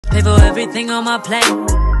Pay for everything on my plate.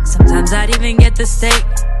 Sometimes I'd even get the steak.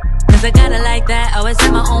 Cause I got it like that. Always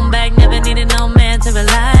have my own bag. Never needed no man to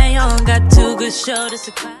rely on. Got two good shoulders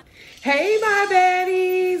to cry. Hey my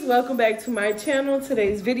baddies, welcome back to my channel.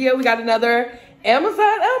 Today's video, we got another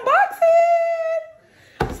Amazon unboxing.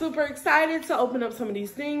 Super excited to open up some of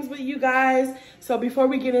these things with you guys. So before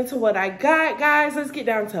we get into what I got, guys, let's get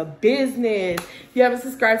down to business. If you haven't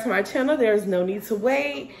subscribed to my channel, there's no need to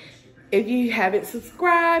wait. If you haven't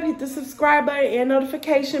subscribed, hit the subscribe button and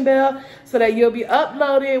notification bell so that you'll be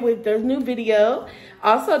uploaded with their new video.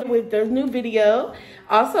 Also, don't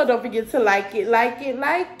forget to like it.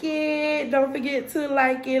 Don't forget to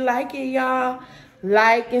like it, y'all.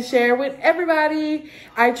 Like and share with everybody.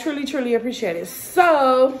 I truly appreciate it.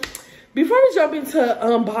 So, before we jump into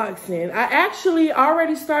unboxing, I actually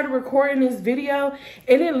already started recording this video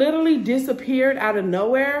and it literally disappeared out of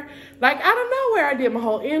nowhere. Like out of nowhere, I did my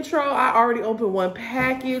whole intro. I already opened one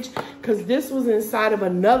package because this was inside of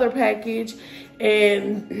another package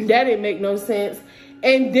and that didn't make no sense.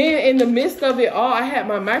 And then in the midst of it all, I had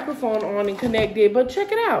my microphone on and connected, but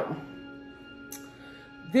check it out.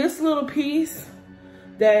 This little piece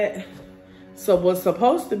that was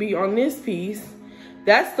supposed to be on this piece,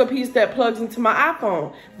 that's the piece that plugs into my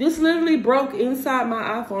iPhone. This literally broke inside my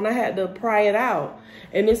iPhone. I had to pry it out.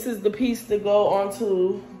 And this is the piece to go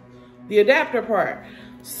onto the adapter part.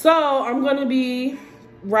 So I'm gonna be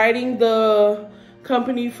writing the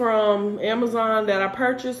company from Amazon that I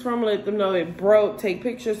purchased from, let them know it broke, take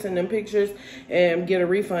pictures, send them pictures, and get a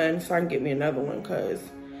refund so I can get me another one, because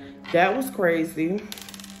that was crazy.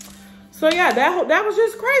 So yeah, that was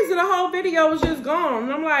just crazy. The whole video was just gone.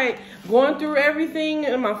 And I'm like going through everything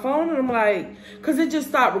in my phone and I'm like, cause it just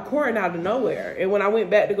stopped recording out of nowhere. And when I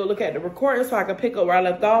went back to go look at the recording so I could pick up where I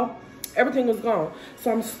left off, everything was gone.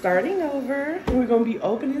 So I'm starting over and we're gonna be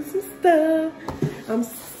opening some stuff. I'm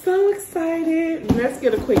so excited. Let's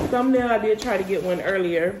get a quick thumbnail. I did try to get one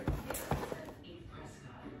earlier.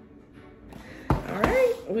 All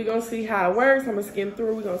right, we're gonna see how it works. I'm gonna skim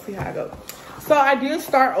through, we're gonna see how it goes. So I did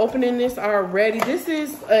start opening this already. This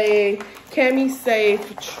is a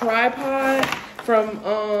Cami-Safe tripod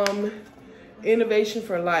from Innovation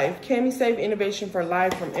for Life. Cami-Safe Innovation for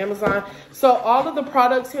Life from Amazon. So all of the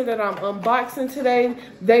products here that I'm unboxing today,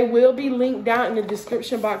 they will be linked down in the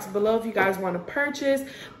description box below. If you guys want to purchase,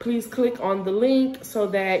 please click on the link so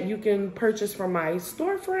that you can purchase from my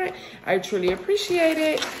storefront. I truly appreciate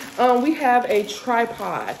it. We have a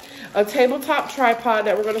tripod, a tabletop tripod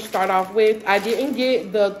that we're going to start off with. I didn't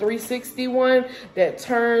get the 360 one that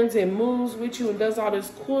turns and moves with you and does all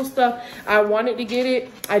this cool stuff. I wanted to get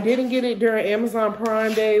it. I didn't get it during Amazon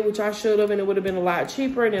Prime Day, which I should have, and it would have been a lot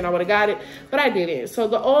cheaper and then I would have got it, but I didn't. So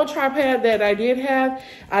the old tripod that I did have,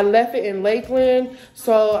 I left it in Lakeland.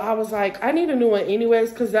 So I was like, I need a new one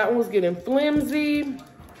anyways, because that one was getting flimsy.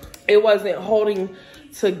 It wasn't holding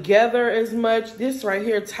together as much. This right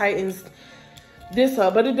here tightens this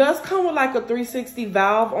up, but it does come with like a 360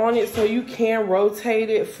 valve on it, so you can rotate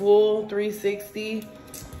it full 360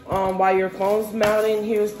 while your phone's mounting.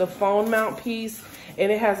 Here's the phone mount piece,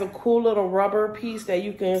 and it has a cool little rubber piece that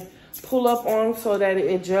you can pull up on so that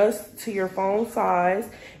it adjusts to your phone size.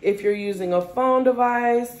 If you're using a phone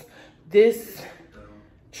device, this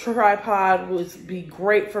tripod would be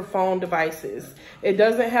great for phone devices. It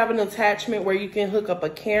doesn't have an attachment where you can hook up a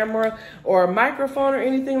camera or a microphone or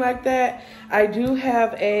anything like that. I do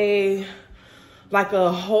have like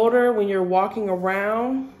a holder when you're walking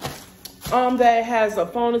around that has a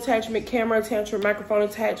phone attachment, camera attachment, microphone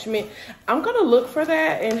attachment. I'm gonna look for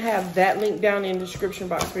that and have that link down in the description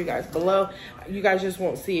box for you guys below. You guys just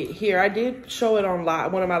won't see it here. I did show it on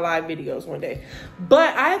one of my live videos one day,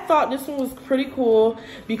 but I thought this one was pretty cool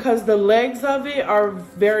because the legs of it are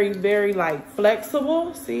very like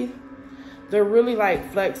flexible. See, they're really like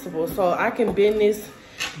flexible, so I can bend this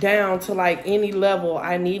down to like any level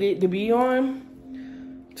I need it to be on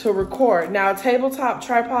to record. Now, a tabletop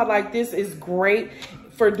tripod like this is great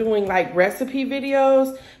for doing like recipe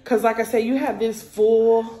videos, because like I said, you have this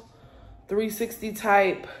full 360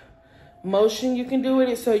 type motion you can do with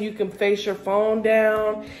it, so you can face your phone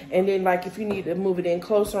down, and then like if you need to move it in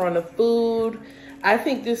closer on the food. I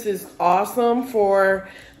think this is awesome for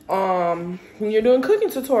when you're doing cooking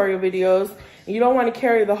tutorial videos and you don't want to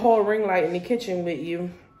carry the whole ring light in the kitchen with you.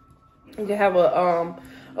 You can have a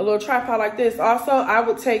little tripod like this. Also, I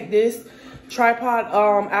would take this tripod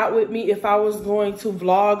out with me if I was going to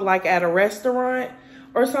vlog like at a restaurant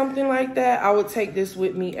or something like that. I would take this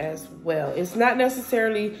with me as well. It's not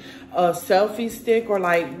necessarily a selfie stick or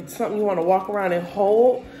like something you want to walk around and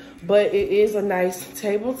hold, but it is a nice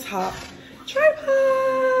tabletop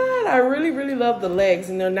tripod. but I really love the legs,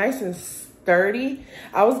 and they're nice and sturdy.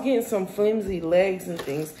 I was getting some flimsy legs and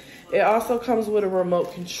things. It also comes with a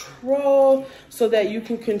remote control so that you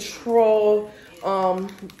can control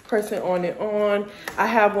pressing on and on. I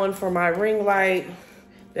have one for my ring light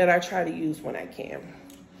that I try to use when I can.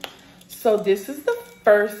 So this is the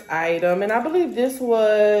first item, and I believe this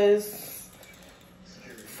was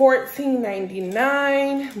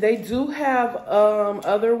 $14.99. They do have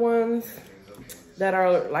other ones that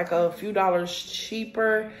are like a few dollars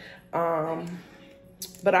cheaper,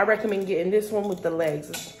 but I recommend getting this one with the legs.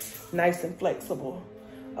 It's nice and flexible.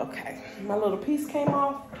 Okay, my little piece came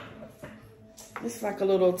off. This is like a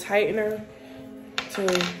little tightener to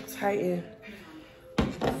tighten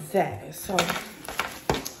that. So,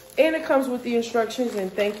 and it comes with the instructions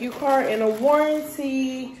and thank you card and a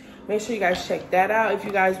warranty. Make sure you guys check that out if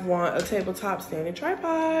you guys want a tabletop standing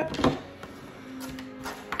tripod.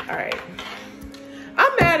 All right.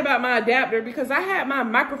 I'm mad about my adapter because I had my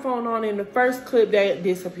microphone on in the first clip that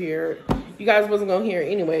disappeared. You guys wasn't gonna hear it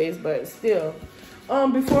anyways, but still.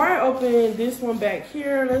 Before I open this one back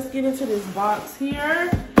here, let's get into this box here.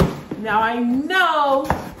 Now I know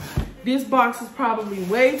this box is probably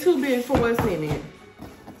way too big for what's in it.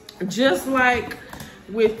 Just like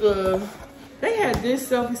with they had this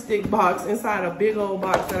selfie stick box inside a big old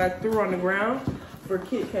box that I threw on the ground for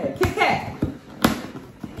KitKat. KitKat!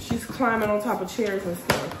 She's climbing on top of chairs and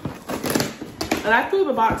stuff. And I threw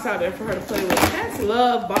the box out there for her to play with. Cats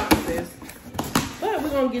love boxes. But we're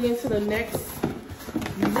gonna get into the next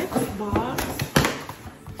box.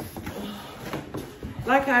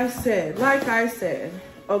 Like I said.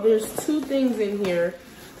 Oh, there's two things in here,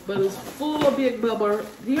 but it's full of Big Bubba.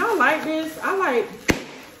 Do y'all like this? I like.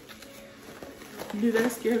 Did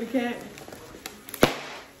that scare the cat?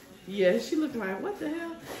 Yeah, she looked like, what the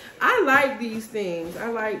hell? I like these things. I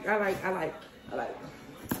like.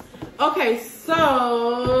 Okay,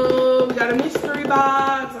 so we got a mystery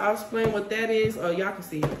box. I'll explain what that is. Oh, y'all can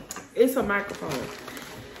see it. It's a microphone.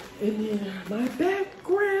 And then my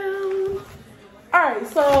background. All right,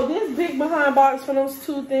 so this big behind box for those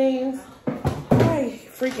two things. I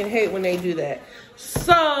freaking hate when they do that.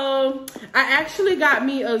 So I actually got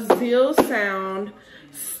me a Zil Sound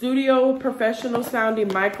Studio professional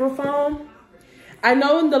sounding microphone. I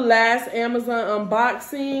know in the last Amazon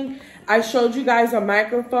unboxing, I showed you guys a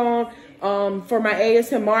microphone for my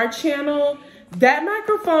ASMR channel. That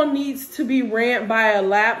microphone needs to be ran by a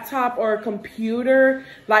laptop or a computer,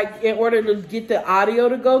 like in order to get the audio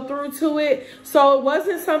to go through to it. So it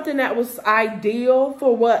wasn't something that was ideal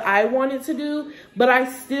for what I wanted to do, but I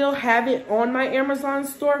still have it on my Amazon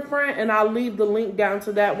storefront, and I'll leave the link down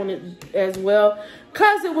to that one as well.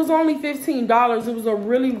 Cause it was only $15. It was a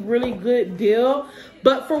really good deal.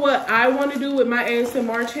 But for what I want to do with my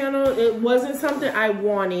ASMR channel, it wasn't something I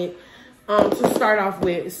wanted to start off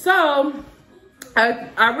with. So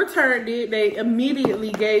I returned it. They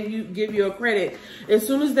immediately give you a credit. As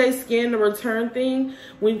soon as they scan the return thing,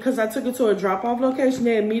 because I took it to a drop-off location,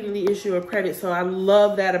 they immediately issue a credit. So I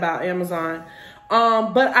love that about Amazon.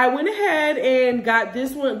 But I went ahead and got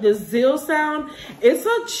this one, the Zil Sound. It's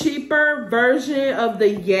a cheaper version of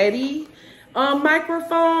the Yeti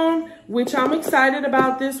microphone, which I'm excited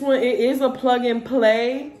about this one. It is a plug and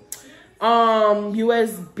play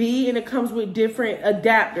USB, and it comes with different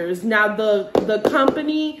adapters. Now the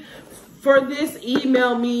company for this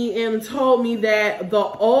emailed me and told me that the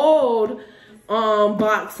old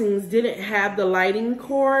boxings didn't have the lightning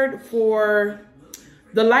cord for.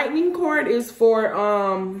 The lightning cord is for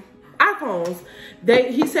iPhones.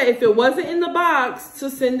 He said if it wasn't in the box, to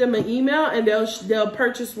send them an email and they'll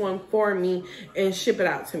purchase one for me and ship it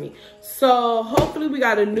out to me. So hopefully we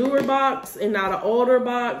got a newer box and not an older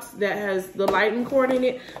box that has the lightning cord in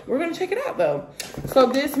it. We're gonna check it out though. So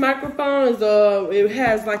this microphone is it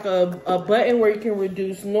has like a button where you can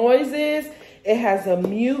reduce noises. It has a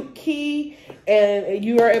mute key, and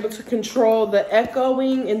you are able to control the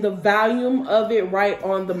echoing and the volume of it right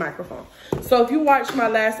on the microphone. So if you watched my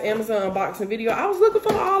last Amazon unboxing video, I was looking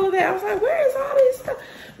for all of that. I was like, where is all this stuff?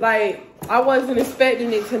 Like, I wasn't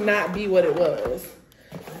expecting it to not be what it was.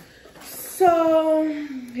 So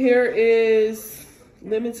here is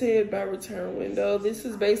limited by return window. This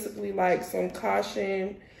is basically like some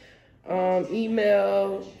caution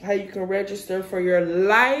email, how you can register for your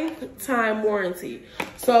lifetime warranty.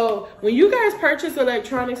 So when you guys purchase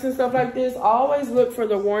electronics and stuff like this, always look for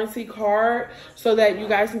the warranty card so that you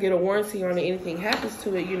guys can get a warranty on it. Anything happens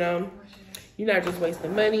to it, you know, you're not just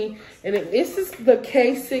wasting money. And this is the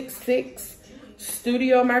K66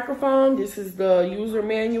 studio microphone. This is the user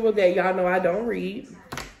manual that y'all know I don't read.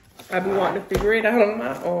 I've been wanting to figure it out on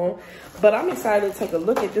my own. But I'm excited to take a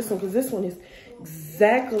look at this one because this one is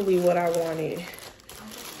exactly what I wanted.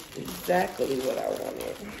 Exactly what I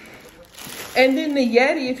wanted. And then the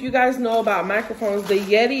Yeti, if you guys know about microphones, the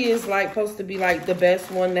Yeti is like supposed to be like the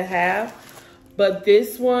best one to have. But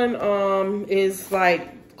this one is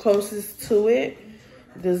like closest to it.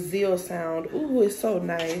 The Zeal sound. Ooh, it's so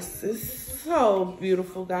nice. It's so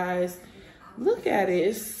beautiful, guys. Look at it.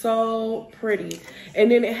 It's so pretty.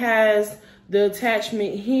 And then it has the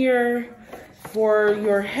attachment here for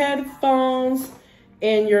your headphones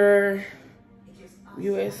and your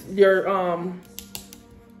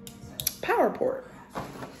power port.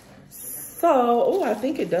 So, oh, I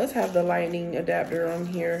think it does have the lightning adapter on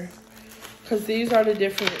here because these are the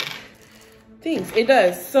different things. It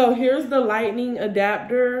does. So here's the lightning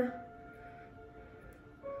adapter.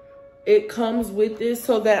 It comes with this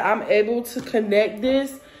so that I'm able to connect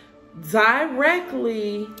this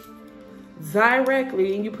directly,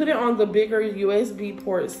 and you put it on the bigger USB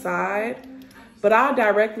port side, but I'll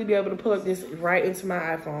directly be able to plug this right into my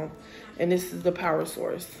iPhone. And this is the power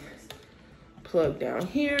source. Plug down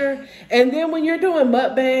here. And then when you're doing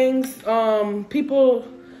mukbangs,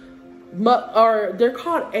 they're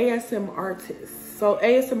called ASM artists. So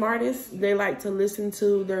ASM artists, they like to listen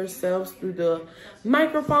to themselves through the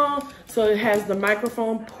microphone. So it has the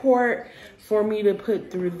microphone port for me to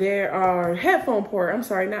put through their headphone port. I'm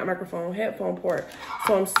sorry, not microphone, headphone port.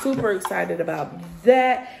 So I'm super excited about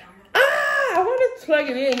that. I want to plug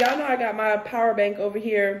it in. Y'all know I got my power bank over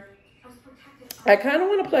here. I kind of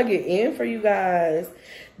want to plug it in for you guys.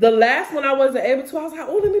 The last one I wasn't able to. I was like,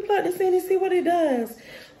 oh, let me plug this in and see what it does.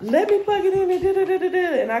 Let me plug it in and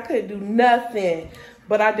and I couldn't do nothing.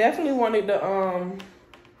 But I definitely wanted to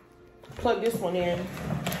plug this one in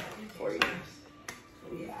for you.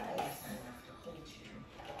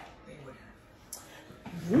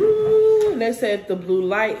 Woo, and they said the blue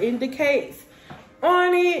light indicates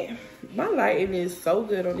on it. My lighting is so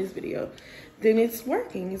good on this video. Then it's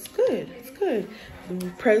working. It's good. It's good.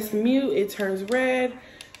 Press mute. It turns red.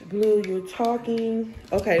 Blue, you're talking.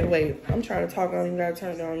 Okay, wait. I'm trying to talk. I don't even got to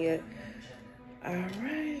turn it on yet. All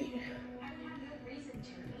right.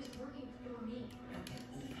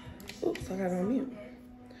 Oops, I got it on mute.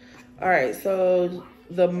 All right, so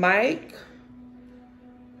the mic,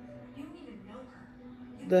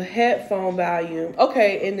 the headphone volume.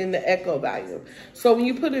 Okay, and then the echo volume. So when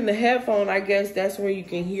you put in the headphone, I guess that's where you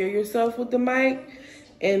can hear yourself with the mic.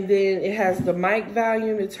 And then it has the mic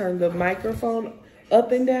volume to turn the microphone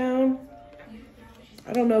up and down.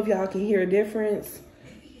 I don't know if y'all can hear a difference.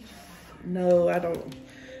 No, I don't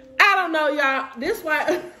know, y'all. This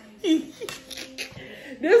why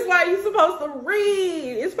this why you're supposed to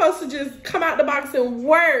read. It's supposed to just come out the box and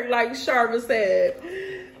work, like Sharva said.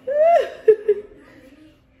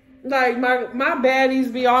 Like my baddies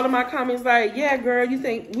be all in my comments like, yeah, girl, you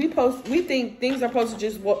think we think things are supposed to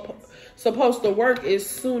just supposed to work as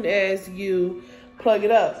soon as you plug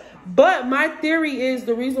it up. But my theory is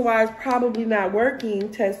the reason why it's probably not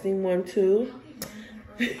working, testing 1, 2,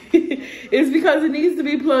 is because it needs to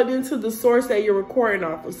be plugged into the source that you're recording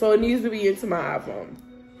off of. So it needs to be into my iPhone.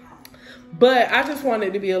 But I just want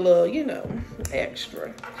it to be a little, you know,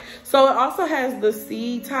 extra. So it also has the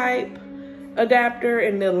C-type adapter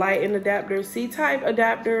and the Lighting adapter. C-type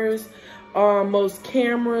adapters on most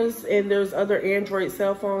cameras, and there's other Android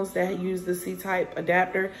cell phones that use the C-type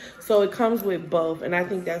adapter. So it comes with both, and I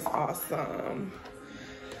think that's awesome.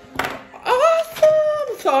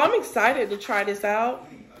 Awesome! So I'm excited to try this out.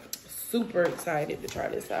 Super excited to try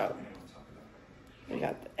this out. We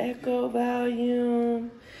got the echo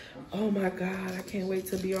volume. Oh my God, I can't wait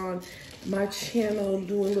to be on my channel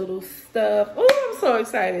doing little stuff. Oh, I'm so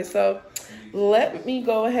excited. So let me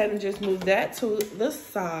go ahead and just move that to the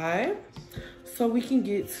side so we can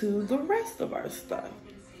get to the rest of our stuff.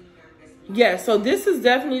 Yeah, so this is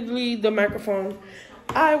definitely the microphone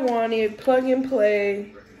I wanted. Plug and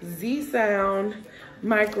play, Z sound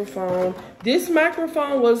microphone. This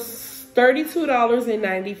microphone was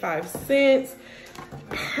 $32.95.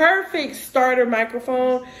 Perfect starter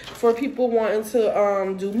microphone for people wanting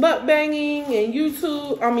to do mukbanging and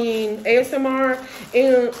ASMR,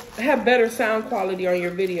 and have better sound quality on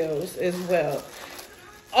your videos as well.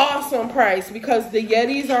 Awesome price, because the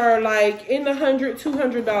Yetis are like in the $100,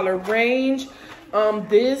 $200 range.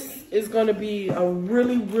 This is going to be a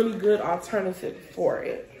really, really good alternative for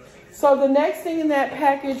it. So the next thing in that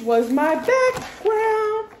package was my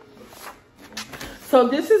background. So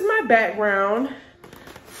this is my background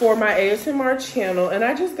for my ASMR channel, and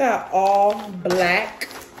I just got all black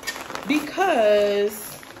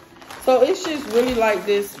because, so it's just really like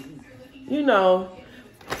this, you know,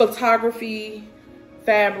 photography,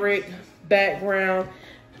 fabric, background,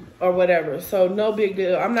 or whatever. So no big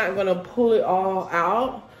deal. I'm not gonna pull it all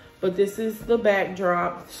out, but this is the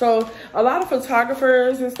backdrop. So a lot of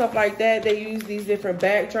photographers and stuff like that, they use these different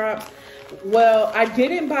backdrops. Well, I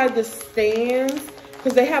didn't buy the stands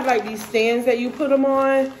because they have like these stands that you put them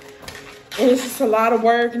on. And it's just a lot of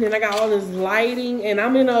work. And then I got all this lighting. And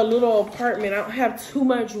I'm in a little apartment. I don't have too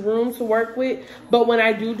much room to work with. But when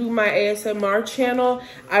I do my ASMR channel,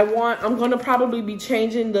 I'm going to probably be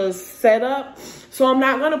changing the setup. So I'm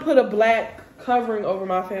not going to put a black covering over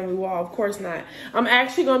my family wall. Of course not. I'm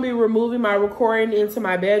actually going to be removing my recording into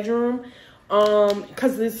my bedroom.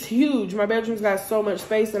 Because it's huge. My bedroom's got so much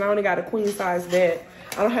space. And I only got a queen size bed.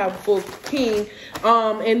 I don't have a full king.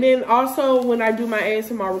 And then also when I do my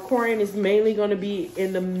ASMR recording, it's mainly going to be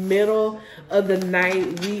in the middle of the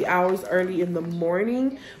night, wee hours early in the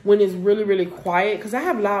morning when it's really, really quiet. Because I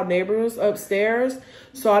have loud neighbors upstairs.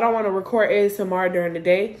 So I don't want to record ASMR during the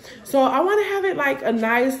day. So I want to have it like a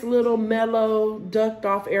nice little mellow ducked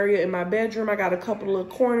off area in my bedroom. I got a couple of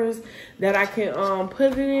corners that I can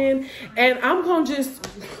put it in. And I'm going to just...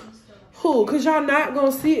 Because y'all not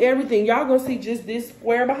going to see everything. Y'all going to see just this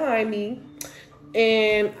square behind me.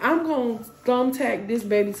 And I'm going to thumbtack this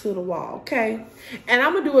baby to the wall, okay? And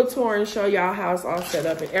I'm going to do a tour and show y'all how it's all set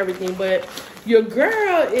up and everything. But your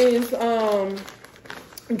girl is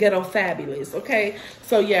ghetto fabulous, okay?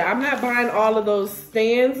 So, yeah, I'm not buying all of those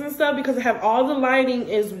stands and stuff because I have all the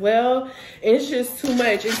lighting as well. It's just too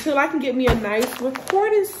much. Until I can get me a nice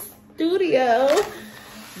recording studio,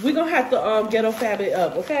 we're gonna have to ghetto fab it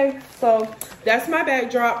up, okay? So that's my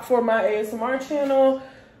backdrop for my ASMR channel.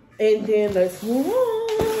 And then let's move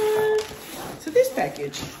on to this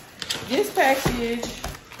package. This package,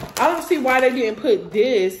 I don't see why they didn't put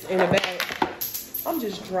this in the bag. I'm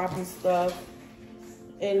just dropping stuff.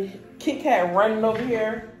 And KitKat running over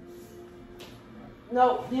here.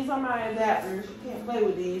 No, these are my adapters. You can't play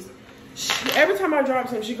with these. Every time I drop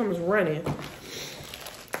something, she comes running.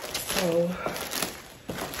 So...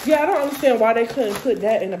 yeah, I don't understand why they couldn't put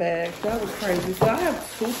that in the bag. That was crazy. So I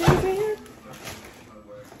have 2 things in here.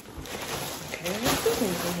 Okay, I have 2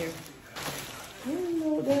 things in here. I don't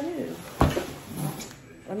know what that is.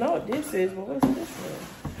 I know what this is, but what's this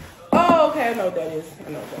one? Oh, okay, I know what that is. I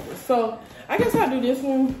know what that is. So I guess I'll do this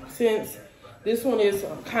one since this one is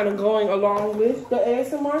kind of going along with the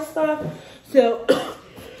ASMR stuff. So,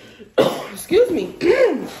 excuse me.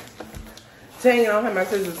 Dang, I don't have my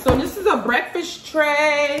scissors. So this is a breakfast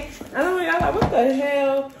tray. I know y'all like, what the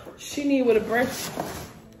hell she need with a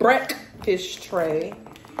breakfast tray?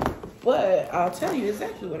 But I'll tell you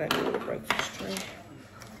exactly what I do with a breakfast tray.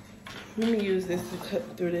 Let me use this to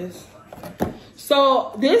cut through this.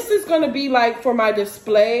 So this is gonna be like for my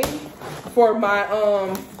display, for my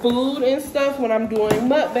food and stuff when I'm doing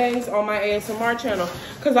mukbangs on my ASMR channel.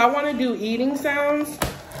 Cause I wanna do eating sounds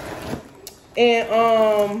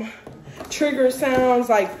and trigger sounds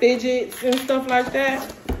like fidgets and stuff like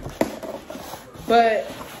that. But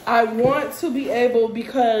I want to be able,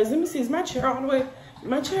 because let me see, is my chair all the way?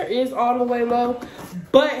 My chair is all the way low.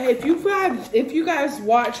 But if you guys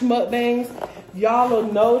watch mukbangs, y'all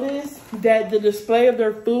will notice that the display of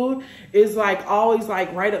their food is like always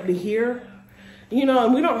like right up to here. You know,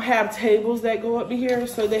 and we don't have tables that go up to here,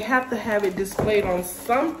 so they have to have it displayed on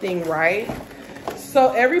something, right?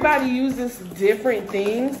 So everybody uses different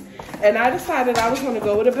things. And I decided I was going to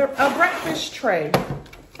go with a breakfast tray.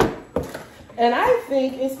 And I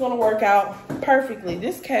think it's going to work out perfectly.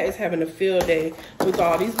 This cat is having a field day with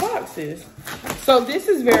all these boxes. So this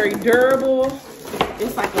is very durable.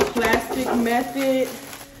 It's like a plastic method.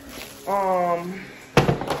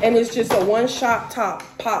 And it's just a one-shot top.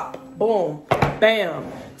 Pop. Boom.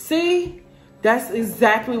 Bam. See? That's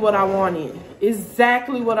exactly what I wanted.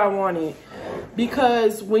 Exactly what I wanted.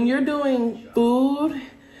 Because when you're doing food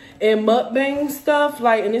and mukbang stuff,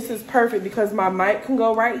 like, and this is perfect because my mic can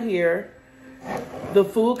go right here. The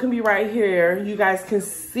food can be right here. You guys can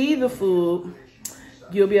see the food.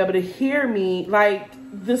 You'll be able to hear me. Like,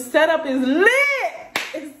 the setup is lit.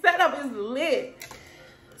 The setup is lit.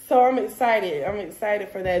 So I'm excited. I'm excited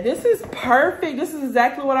for that. This is perfect. This is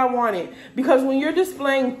exactly what I wanted. Because when you're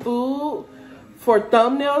displaying food for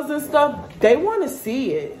thumbnails and stuff, they want to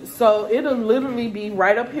see it. So it'll literally be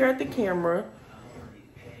right up here at the camera.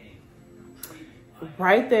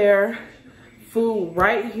 Right there, food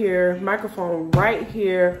right here, microphone right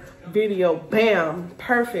here, video, bam,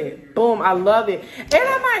 perfect, boom, I love it. And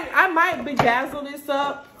I might bedazzle this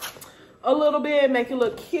up a little bit, make it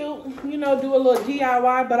look cute, you know, do a little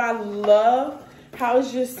DIY, but I love how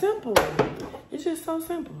it's just simple. It's just so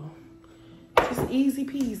simple, just easy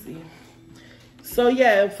peasy. So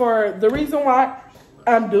yeah, for the reason why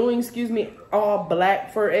I'm doing, excuse me, all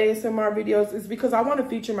black for ASMR videos is because I want to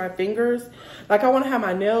feature my fingers. Like I want to have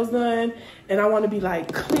my nails done and I want to be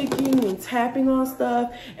like clicking and tapping on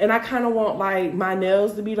stuff. And I kind of want like my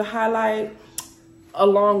nails to be the highlight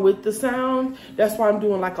along with the sound. That's why I'm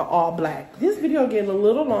doing like an all black. This video getting a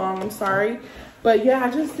little long, I'm sorry. But yeah, I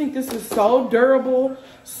just think this is so durable,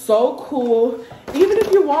 so cool. Even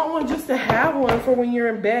if you want one just to have one for when you're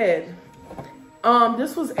in bed.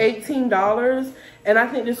 This was $18 and I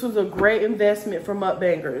think this was a great investment for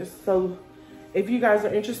mukbangers. So if you guys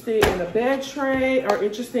are interested in a bed tray or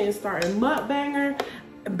interested in starting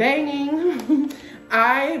banging,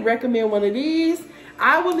 I recommend one of these.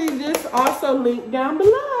 I will leave this also linked down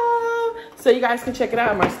below so you guys can check it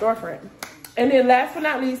out in my storefront. And then last but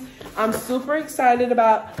not least, I'm super excited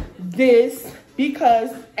about this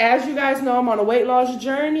because as you guys know, I'm on a weight loss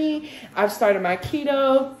journey. I've started my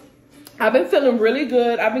keto. I've been feeling really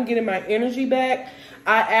good. I've been getting my energy back.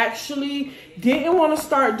 I actually didn't want to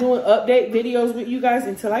start doing update videos with you guys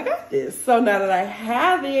until I got this. So now that I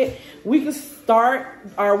have it, we can start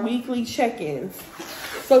our weekly check-ins.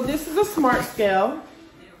 So this is a smart scale.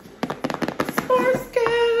 Smart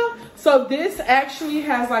scale. So this actually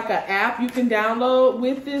has like an app you can download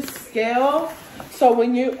with this scale. So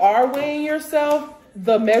when you are weighing yourself,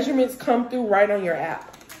 the measurements come through right on your app.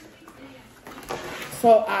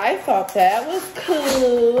 So I thought that was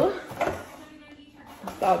cool.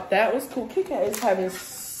 KitKat is having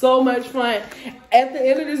so much fun. At the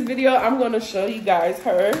end of this video, I'm going to show you guys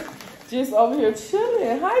her just over here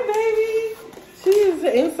chilling. Hi, baby. She is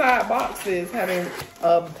inside boxes having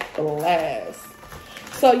a blast.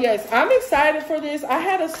 So yes, I'm excited for this. I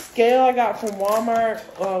had a scale I got from Walmart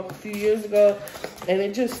a few years ago, and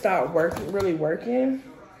it just stopped really working.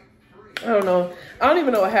 I don't know. I don't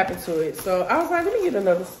even know what happened to it. So I was like, let me get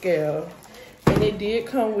another scale. And it did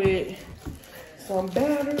come with some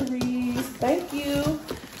batteries. Thank you.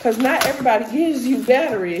 Because not everybody gives you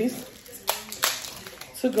batteries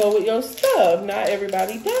to go with your stuff. Not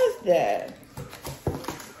everybody does that.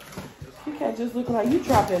 You can't just look like you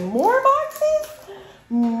dropping more boxes?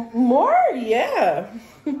 More? Yeah.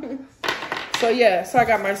 So yeah, so I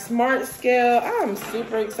got my smart scale. I'm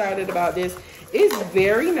super excited about this. It's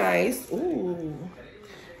very nice. Ooh.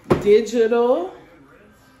 Digital.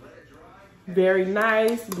 Very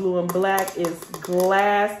nice. Blue and black is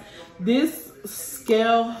glass. This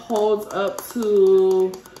scale holds up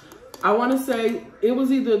to, I want to say it was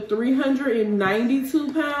either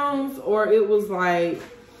 392 pounds or it was like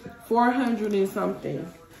 400 and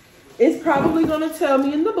something. It's probably going to tell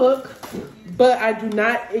me in the book, but I do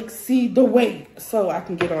not exceed the weight so I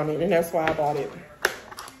can get on it, and that's why I bought it.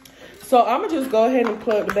 So I'm gonna just go ahead and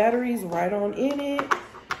plug the batteries right on in it.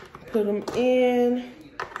 Put them in.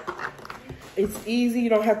 It's easy, you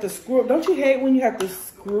don't have to screw. Don't you hate when you have to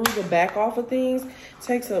screw the back off of things? It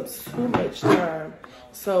takes up too much time.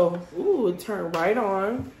 So, ooh, it turned right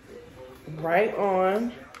on. Right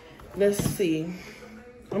on. Let's see.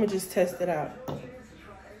 I'm gonna just test it out.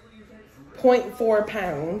 0.4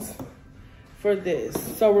 pounds for this.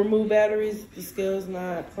 So remove batteries, the scale's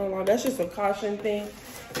not prolonged. That's just a caution thing.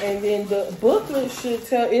 And then the booklet should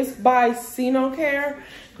tell, it's by SinoCare,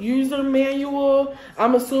 user manual.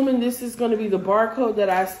 I'm assuming this is going to be the barcode that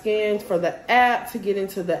I scanned for the app to get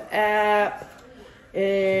into the app.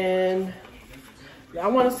 And I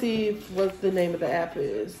want to see what the name of the app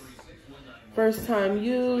is. First time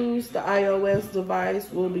use, the iOS device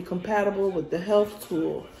will be compatible with the health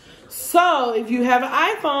tool. So if you have an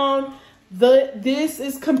iPhone, this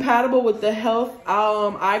is compatible with the health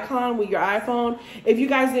icon with your iPhone. If you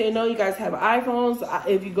guys didn't know, you guys have iPhones.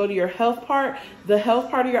 If you go to your health part, the health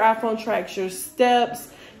part of your iPhone tracks your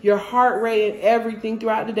steps, your heart rate, and everything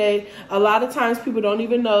throughout the day. A lot of times people don't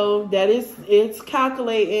even know that it's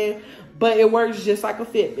calculating, but it works just like a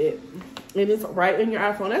Fitbit. And it's right in your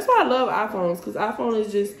iPhone. That's why I love iPhones, because iPhone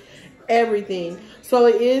is just everything. So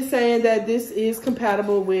it is saying that this is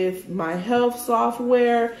compatible with my health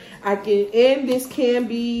software. And this can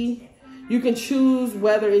be, you can choose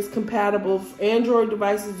whether it's compatible. Android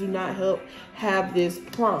devices do not have this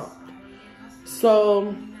prompt.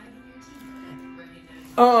 So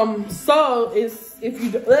it's, if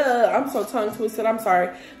you, I'm so tongue twisted, I'm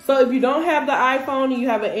sorry. So if you don't have the iPhone and you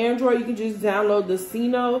have an Android, you can just download the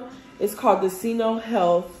Sino. It's called the Sino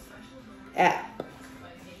Health app.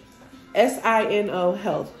 S-I-N-O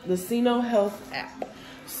Health, the Sino Health app.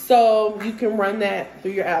 So you can run that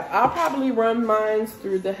through your app. I'll probably run mine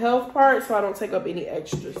through the health part so I don't take up any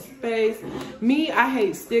extra space. Me, I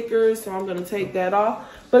hate stickers, so I'm gonna take that off.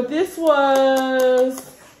 But this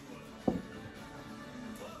was,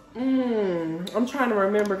 I'm trying to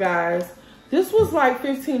remember, guys. This was like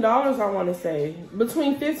 $15, I want to say.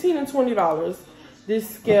 Between $15 and $20, this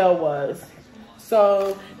scale was.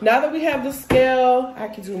 So now that we have the scale, I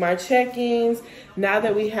can do my check-ins. Now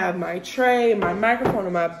that we have my tray, my microphone,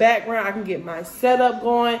 and my background, I can get my setup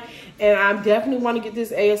going. And I definitely want to get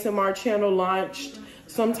this ASMR channel launched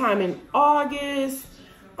sometime in August.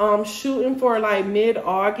 Shooting for like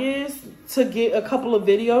mid-August to get a couple of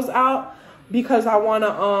videos out, because I want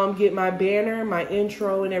to get my banner, my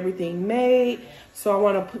intro, and everything made. So I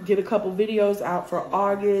want to get a couple videos out for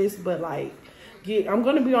August, but like I'm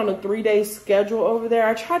going to be on a 3-day schedule over there.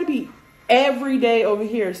 I try to be every day over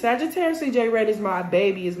here. Sagittariusly Jred is my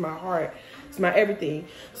baby, is my heart, it's my everything.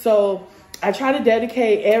 So I try to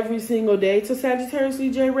dedicate every single day to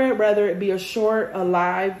Sagittariusly Jred, whether it be a short, a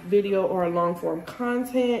live video, or a long form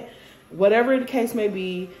content. Whatever the case may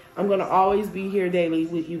be, I'm going to always be here daily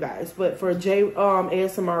with you guys. But for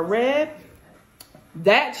ASMR Red,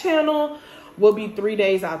 that channel will be 3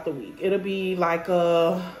 days out the week. It'll be like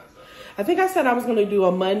I think I said I was going to do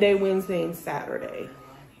a Monday, Wednesday, and Saturday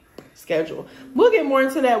schedule. We'll get more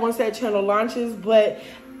into that once that channel launches, but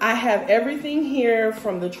I have everything here,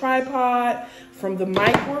 from the tripod, from the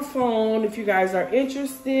microphone, if you guys are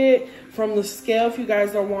interested, from the scale, if you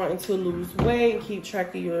guys are wanting to lose weight and keep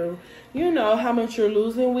track of your, you know, how much you're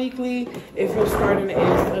losing weekly. If you're starting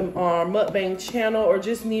an mukbang channel or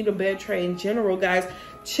just need a bed tray in general, guys,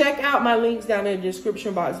 check out my links down in the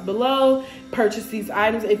description box below. Purchase these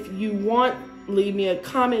items if you want. Leave me a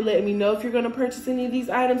comment letting me know if you're going to purchase any of these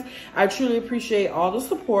items. I truly appreciate all the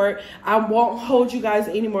support. I won't hold you guys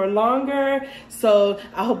any more longer. So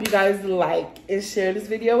I hope you guys like and share this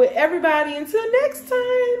video with everybody. Until next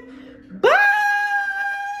time. Bye.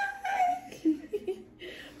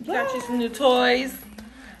 Got you some new toys.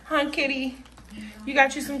 Huh, kitty? You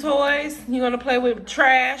got you some toys? You going to play with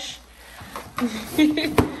trash?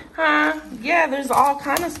 Huh? Yeah, there's all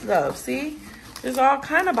kind of stuff. See? There's all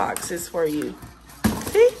kind of boxes for you.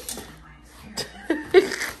 See?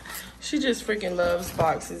 She just freaking loves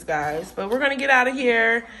boxes, guys. But we're going to get out of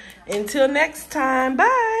here. Until next time.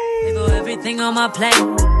 Bye. They go everything on my plate.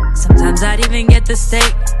 Sometimes I'd even get the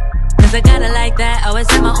steak. Cause I got it like that. Always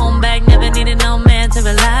have my own bag. Never needed no man to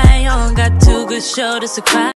rely on. Got 2 good shoulders to cry.